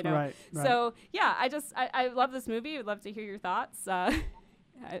it, you know? Right. So yeah, I love this movie. I'd love to hear your thoughts.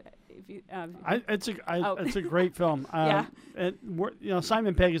 It's a great film.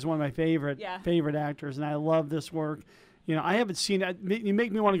 Simon Pegg is one of my favorite actors, and I love this work. You know, I haven't seen it. You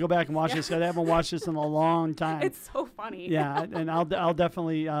make me want to go back and watch this. I haven't watched this in a long time. It's so funny. Yeah, and I will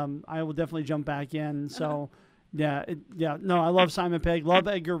definitely jump back in. So, no, I love Simon Pegg. Love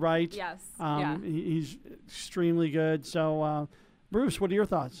Edgar Wright. Yes. He's extremely good. So, Bruce, what are your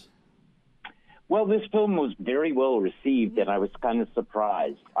thoughts? Well, this film was very well received, and I was kind of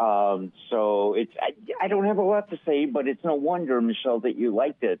surprised. So I don't have a lot to say, but it's no wonder, Michelle, that you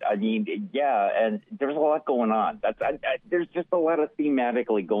liked it. I mean, yeah, and there's a lot going on. There's just a lot of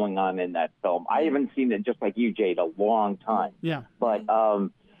thematically going on in that film. I haven't seen it, just like you, Jade, a long time. Yeah. But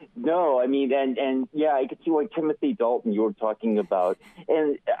no, I mean, and yeah, I could see why Timothy Dalton you were talking about.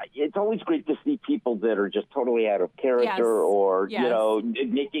 And it's always great to see people that are just totally out of character or, you know,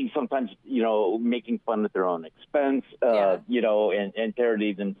 sometimes making fun at their own expense, you know, and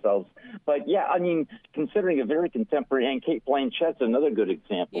parody themselves. But yeah, I mean, considering a very contemporary, and Cate Blanchett's another good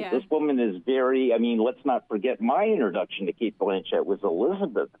example. This woman is very, I mean, let's not forget my introduction to Cate Blanchett was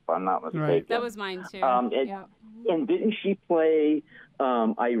Elizabeth, if I'm not mistaken. Right. That was mine too. And didn't she play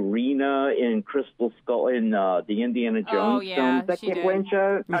Irina in Crystal Skull in the Indiana Jones film? Is that Cate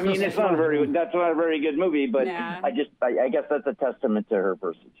Blanchett? I mean, that's not a very good movie, but I guess that's a testament to her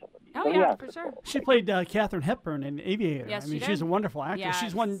versatility. Oh, yeah, for sure. She played Katharine Hepburn in Aviator. Yes, I mean, she she's did. a wonderful actress. Yes.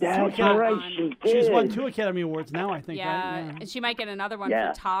 She's won She's won 2 Academy Awards now, I think. Yeah, right? and she might get another one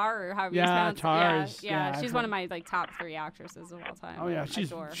for Tar or however you pronounce it. Tars. Yeah, she's one of my top 3 actresses of all time. Oh yeah,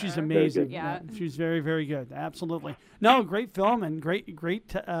 she's her. amazing. Yeah, she's very, very good. Absolutely. No, great film and great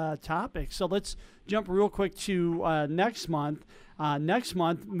topic. So let's jump real quick to next month. Next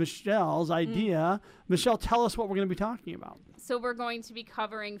month, Michelle's idea. Michelle, tell us what we're going to be talking about. So we're going to be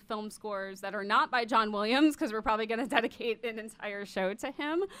covering film scores that are not by John Williams, because we're probably going to dedicate an entire show to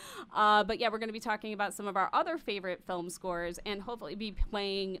him. But yeah, we're going to be talking about some of our other favorite film scores, and hopefully be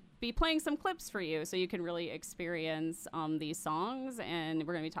playing some clips for you, so you can really experience these songs. And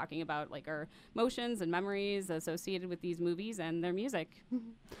we're going to be talking about like our emotions and memories associated with these movies and their music.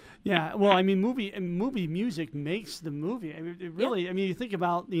 Yeah, well, I mean, movie music makes the movie. I mean, it really. I mean, you think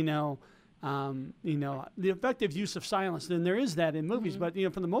about the effective use of silence. Then there is that in movies, but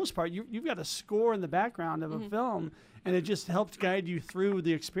for the most part, you've got a score in the background of a film, and it just helps guide you through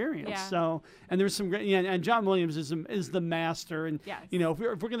the experience. Yeah. So, and there's some great. And John Williams is the master. And if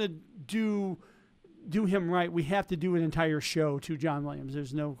we're gonna do him right, we have to do an entire show to John Williams.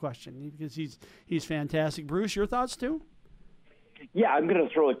 There's no question, because he's fantastic. Bruce, your thoughts too? Yeah, I'm going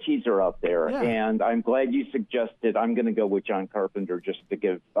to throw a teaser out there, and I'm glad you suggested. I'm going to go with John Carpenter just to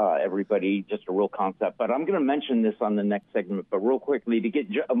give everybody just a real concept. But I'm going to mention this on the next segment. But real quickly, to get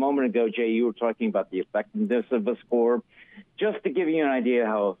a moment ago, Jay, you were talking about the effectiveness of a score. Just to give you an idea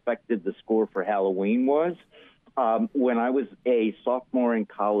how effective the score for Halloween was, when I was a sophomore in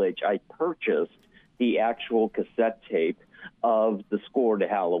college, I purchased the actual cassette tape of the score to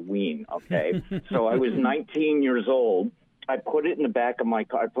Halloween, okay? So I was 19 years old. I put it in the back of my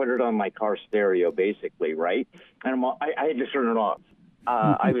car. I put it on my car stereo, basically, right? And I had to turn it off.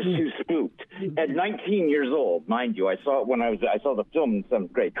 I was too spooked. At 19 years old, mind you, I saw it when I saw the film in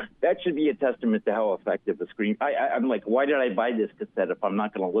 7th grade. That should be a testament to how effective the screen. I'm like, why did I buy this cassette if I'm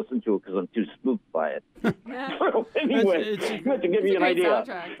not going to listen to it because I'm too spooked by it? So anyway, to give you an idea.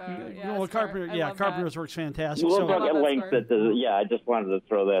 Well, Carpenter's works fantastic. We'll talk at length. I just wanted to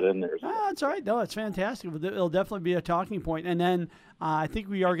throw that in there. That's all right. No, it's fantastic. It'll definitely be a talking point. And then I think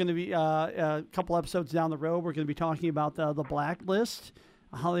we are going to be a couple episodes down the road. We're going to be talking about the Blacklist,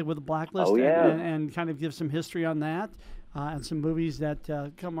 Hollywood Blacklist, and kind of give some history on that, and some movies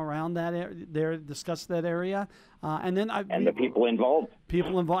that come around that discuss that area, and then the people involved.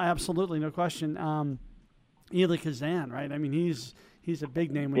 Absolutely, no question. Elia Kazan, right? I mean, he's a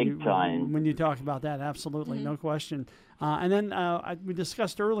big name when you talk about that. Absolutely, no question. And then we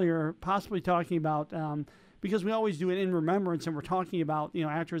discussed earlier possibly talking about. Because we always do it in remembrance, and we're talking about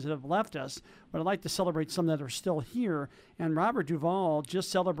actors that have left us. But I'd like to celebrate some that are still here. And Robert Duvall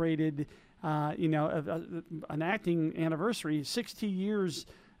just celebrated, an acting anniversary, 60 years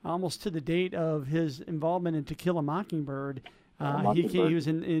almost to the date of his involvement in To Kill a Mockingbird.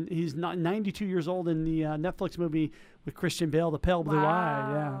 He's 92 years old in the Netflix movie with Christian Bale, The Pale Blue Eye.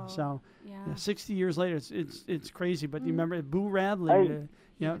 Yeah, so 60 years later, it's crazy. But you remember Boo Radley?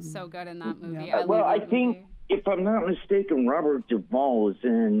 He was so good in that movie. Yeah. I think, if I'm not mistaken, Robert Duvall is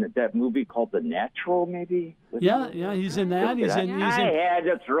in that movie called The Natural, maybe? He's in that. I had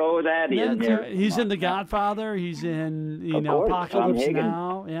to throw that in there. He's in The Godfather. He's in, Apocalypse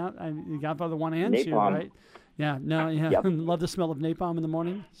Now. The Godfather 1 and 2, right? Yeah, love the smell of napalm in the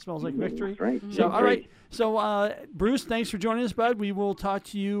morning. It smells like victory. Right. So, all right. So, Bruce, thanks for joining us, bud. We will talk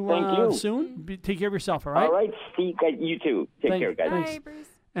to you soon. Take care of yourself, all right? All right, Steve, you too. Take care, guys. Bye, Bruce.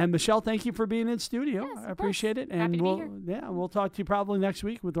 And Michelle, thank you for being in studio. Yes, I appreciate it. Happy And to be here. we'll talk to you probably next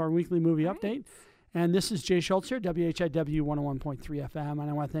week with our weekly movie update. And this is Jay Schultz here, WHIW 101.3 FM. And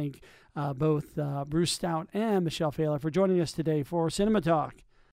I want to thank both Bruce Stout and Michelle Failer for joining us today for Cinema Talk.